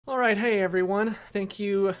right. Hey, everyone. Thank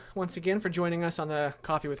you once again for joining us on the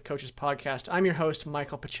Coffee with Coaches podcast. I'm your host,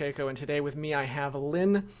 Michael Pacheco, and today with me I have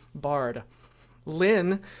Lynne Bard.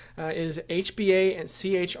 Lynne is HBA and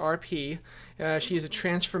CHRP. She is a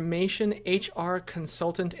transformation HR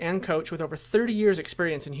consultant and coach with over 30 years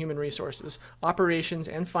experience in human resources, operations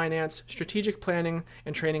and finance, strategic planning,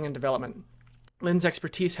 and training and development. Lynne's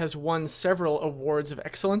expertise has won several awards of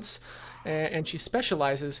excellence, and she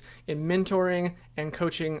specializes in mentoring and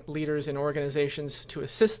coaching leaders in organizations to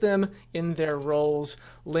assist them in their roles.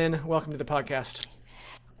 Lynne, welcome to the podcast.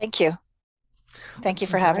 Thank you. Thank you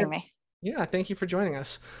Let's for having dive, me. yeah, thank you for joining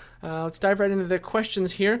us. Let's dive right into the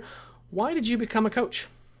questions here. Why did you become a coach?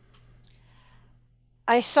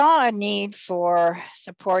 I saw a need for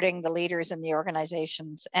supporting the leaders in the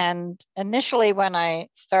organizations. And initially, when I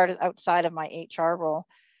started outside of my HR role,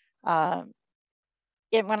 um,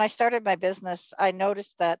 when I started my business, I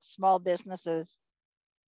noticed that small businesses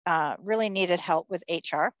really needed help with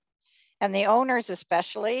HR. And the owners,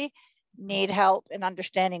 especially, need help in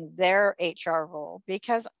understanding their HR role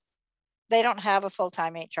because they don't have a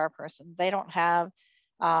full-time HR person. They don't have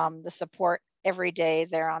the support every day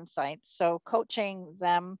they're on site. So coaching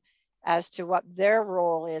them as to what their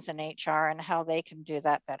role is in HR and how they can do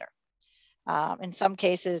that better. In some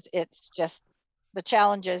cases, it's just the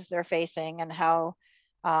challenges they're facing and how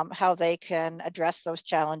they can address those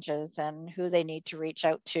challenges and who they need to reach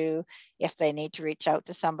out to if they need to reach out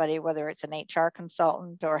to somebody, whether it's an HR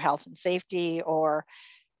consultant or health and safety or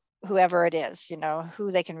whoever it is,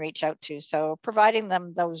 who they can reach out to. So providing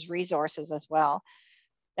them those resources as well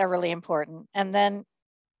are really important. And then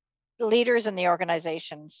leaders in the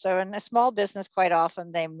organization. So in a small business, quite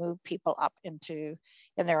often they move people up in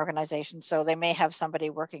their organization. So they may have somebody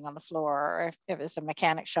working on the floor, or if it's a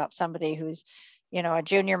mechanic shop, somebody who's, a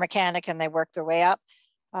junior mechanic and they work their way up,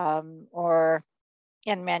 or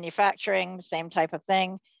in manufacturing, same type of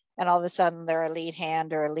thing. And all of a sudden they're a lead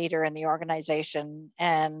hand or a leader in the organization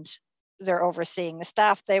and they're overseeing the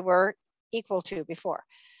staff they were equal to before.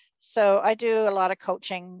 So I do a lot of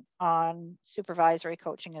coaching on supervisory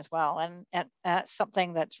coaching as well. And that's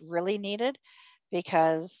something that's really needed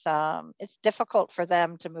because it's difficult for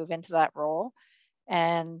them to move into that role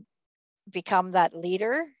and become that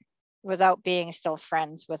leader without being still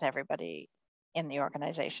friends with everybody in the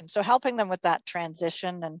organization. So helping them with that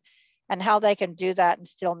transition and how they can do that and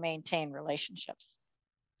still maintain relationships.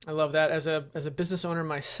 I love that. As a business owner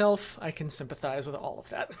myself, I can sympathize with all of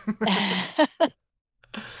that.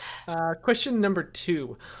 Question number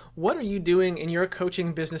 2. What are you doing in your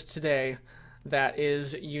coaching business today that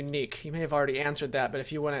is unique? You may have already answered that, but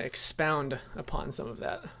if you want to expound upon some of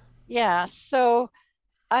that. Yeah, so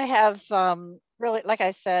I have really, like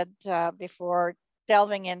I said before,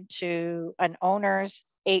 delving into an owner's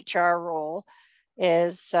HR role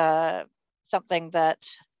is something that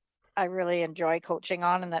I really enjoy coaching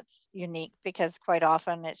on, and that's unique because quite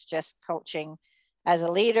often it's just coaching as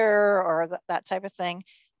a leader or that type of thing.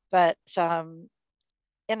 But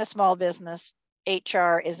in a small business,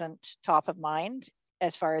 HR isn't top of mind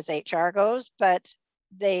as far as HR goes, but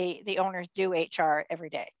the owners do HR every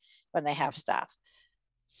day when they have staff.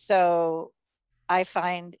 So I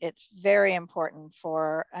find it's very important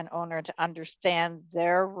for an owner to understand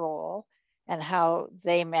their role and how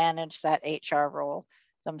they manage that HR role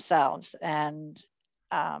themselves and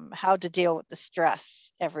how to deal with the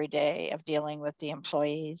stress every day of dealing with the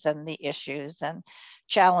employees and the issues and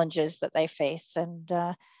challenges that they face and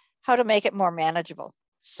how to make it more manageable.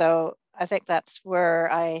 So I think that's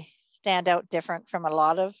where I stand out different from a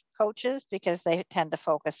lot of coaches because they tend to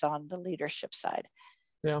focus on the leadership side.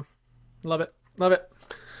 Yeah, love it. Love it.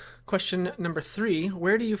 Question number 3.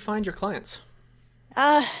 Where do you find your clients?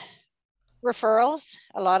 Uh, Referrals.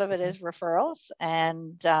 A lot of it is referrals,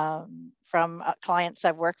 and from clients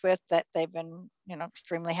I've worked with that they've been,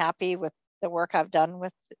 extremely happy with the work I've done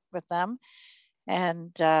with them.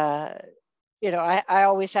 And I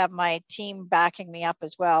always have my team backing me up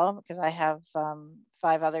as well because I have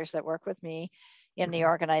 5 others that work with me in the Mhm.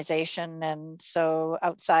 organization, and so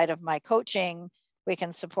outside of my coaching, we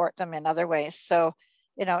can support them in other ways. So,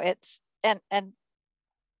 it's and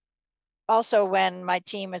also when my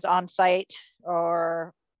team is on site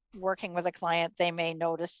or working with a client, they may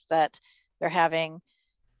notice that they're having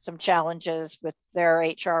some challenges with their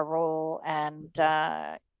HR role, and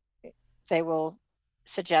they will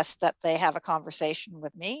suggest that they have a conversation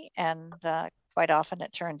with me. And quite often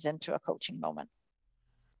it turns into a coaching moment.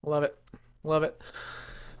 Love it. Love it.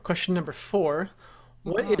 Question number 4.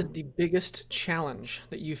 What is Mhm. the biggest challenge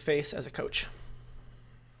that you face as a coach?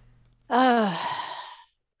 Uh,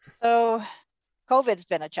 so COVID's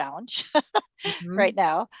been a challenge Mhm. right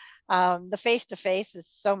now. The face-to-face is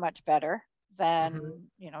so much better Hmm. than,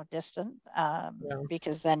 distant, Yeah,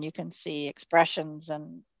 because then you can see expressions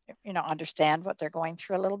and, understand what they're going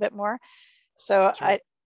through a little bit more. So sure.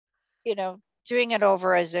 you know, doing it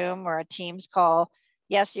over a Zoom or a Teams call,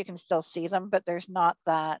 yes, you can still see them, but there's not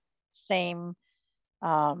that same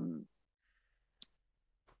um,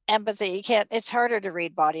 empathy. You can't, it's harder to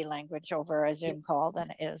read body language over a Yeah. Zoom call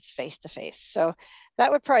than it is face to face. So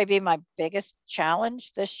that would probably be my biggest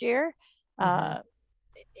challenge this year. Hmm. Uh,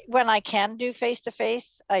 when I can do face to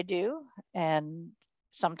face, I do. And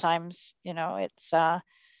sometimes, it's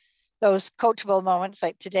those coachable moments.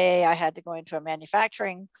 Like today, I had to go into a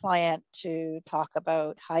manufacturing client to talk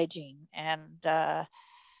about hygiene. And,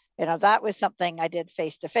 that was something I did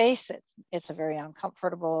face to face. It's a very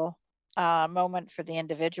uncomfortable moment for the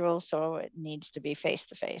individual, so it needs to be face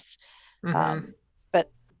to face. Hmm.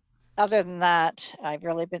 But other than that, I've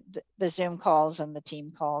really been the Zoom calls and the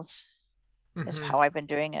team calls is Hmm. how I've been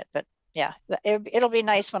doing it. But yeah, it'll be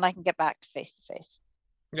nice when I can get back to face to face.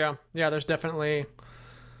 Yeah, yeah. There's definitely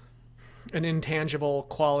an intangible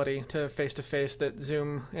quality to face that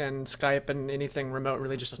Zoom and Skype and anything remote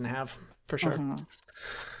really just doesn't have, for sure. Mm-hmm.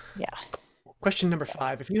 Yeah, Question number yeah.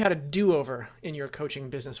 5. If you had a do-over in your coaching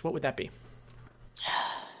business, what would that be?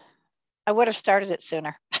 I would have started it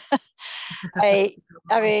sooner. I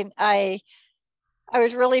I mean, I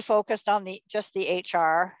was really focused on the just the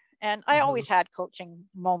HR, and I Hmm. always had coaching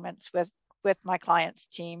moments with my clients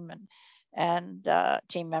team and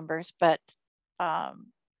team members, but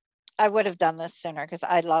um, I would have done this sooner because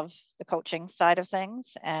I love the coaching side of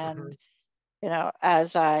things. Hmm. And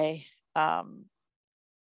as I um,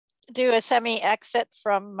 do a semi exit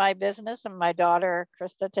from my business and my daughter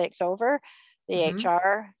Krista takes over the Hmm.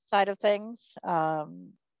 HR side of things,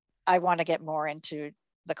 I want to get more into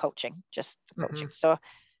the coaching, just the Hmm. coaching. So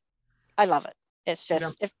I love it. It's Yeah.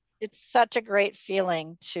 just it's such a great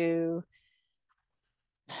feeling to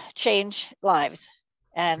change lives,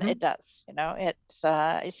 and Hmm. it does.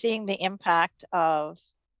 It's seeing the impact of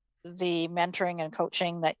the mentoring and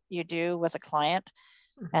coaching that you do with a client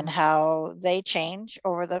and Hmm. how they change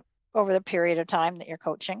over the period of time that you're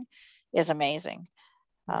coaching is amazing.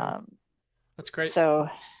 Yeah, Um, that's great. so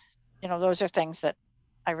those are things that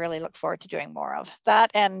I really look forward to doing more of.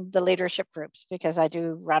 That and the leadership groups because I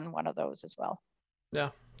do run one of those as well.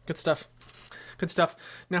 Yeah, good stuff. Good stuff.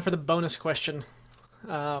 Now for the bonus question.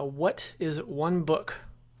 What is one book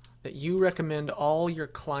that you recommend all your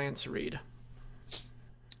clients read?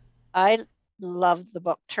 I love the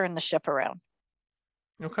book Turn the Ship Around.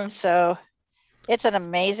 Okay. So it's an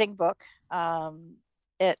amazing book.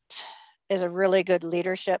 It is a really good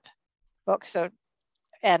leadership book. So,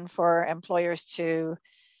 and for employers to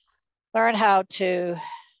learn how to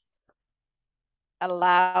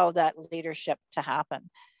allow that leadership to happen,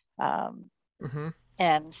 um, Hmm.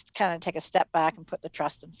 and kind of take a step back and put the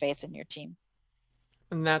trust and faith in your team.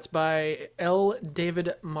 And that's by L.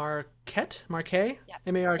 David Marquette. Marquet? Yep.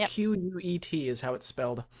 Yep. Marquet is how it's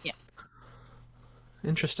spelled. Yep.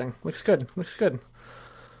 Interesting. Looks good. Looks good.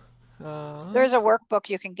 Uh, There's a workbook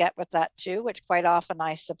you can get with that too, which quite often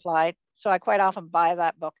I supply. So I quite often buy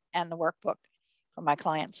that book and the workbook for my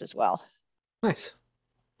clients as well. nice.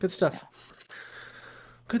 Good stuff. Yeah.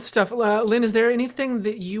 Good stuff. Lynn, is there anything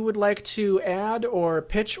that you would like to add or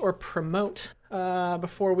pitch or promote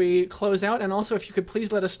before we close out? And also, if you could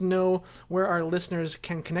please let us know where our listeners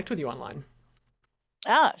can connect with you online.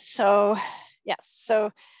 So yes.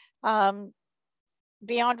 So um,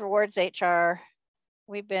 Beyond Rewards HR,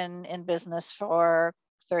 we've been in business for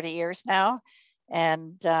 30 years now.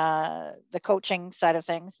 And the coaching side of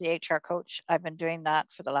things, the HR coach, I've been doing that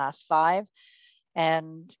for the last 5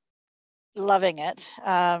 and loving it.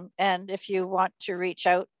 And if you want to reach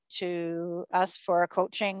out to us for a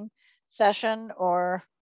coaching session or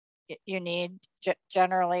you need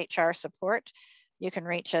general HR support, you can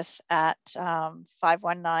reach us at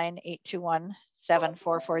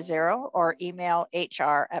 519-821-7440 or email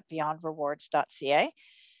hr@beyondrewards.ca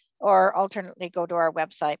or alternately go to our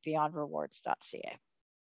website beyondrewards.ca.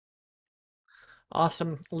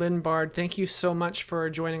 Awesome. Lynne Bard, thank you so much for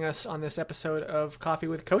joining us on this episode of Coffee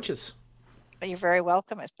with Coaches. But you're very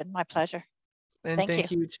welcome. It's been my pleasure. And Thank you.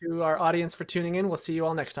 thank you to our audience for tuning in. We'll see you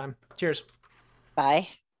all next time. Cheers. Bye.